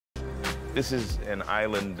This is an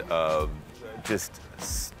island of just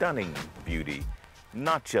stunning beauty.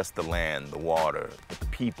 Not just the land, the water, but the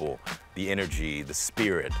people, the energy, the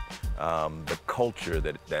spirit, the culture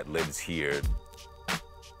that lives here.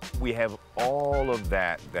 We have all of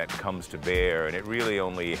that comes to bear, and it really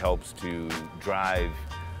only helps to drive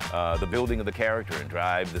the building of the character and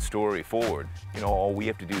drive the story forward. You know, all we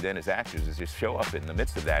have to do then as actors is just show up in the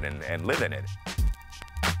midst of that and live in it.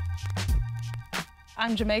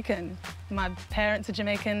 I'm Jamaican. My parents are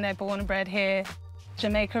Jamaican, they're born and bred here.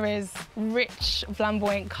 Jamaica is rich,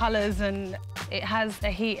 flamboyant colours, and it has a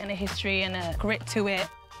heat and a history and a grit to it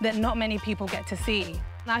that not many people get to see.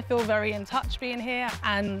 And I feel very in touch being here,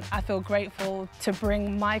 and I feel grateful to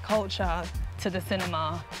bring my culture to the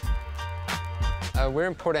cinema. We're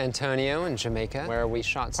in Port Antonio in Jamaica, where we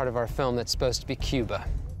shot part of our film that's supposed to be Cuba.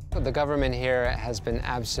 The government here has been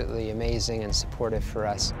absolutely amazing and supportive for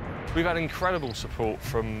us. We've had incredible support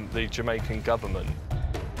from the Jamaican government.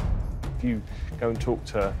 If you go and talk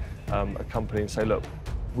to a company and say, look,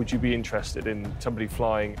 would you be interested in somebody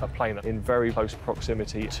flying a plane in very close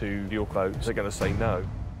proximity to your boat? They're going to say no.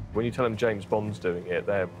 When you tell them James Bond's doing it,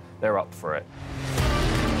 they're up for it.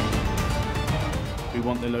 We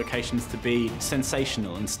want the locations to be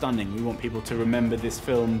sensational and stunning. We want people to remember this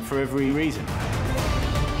film for every reason.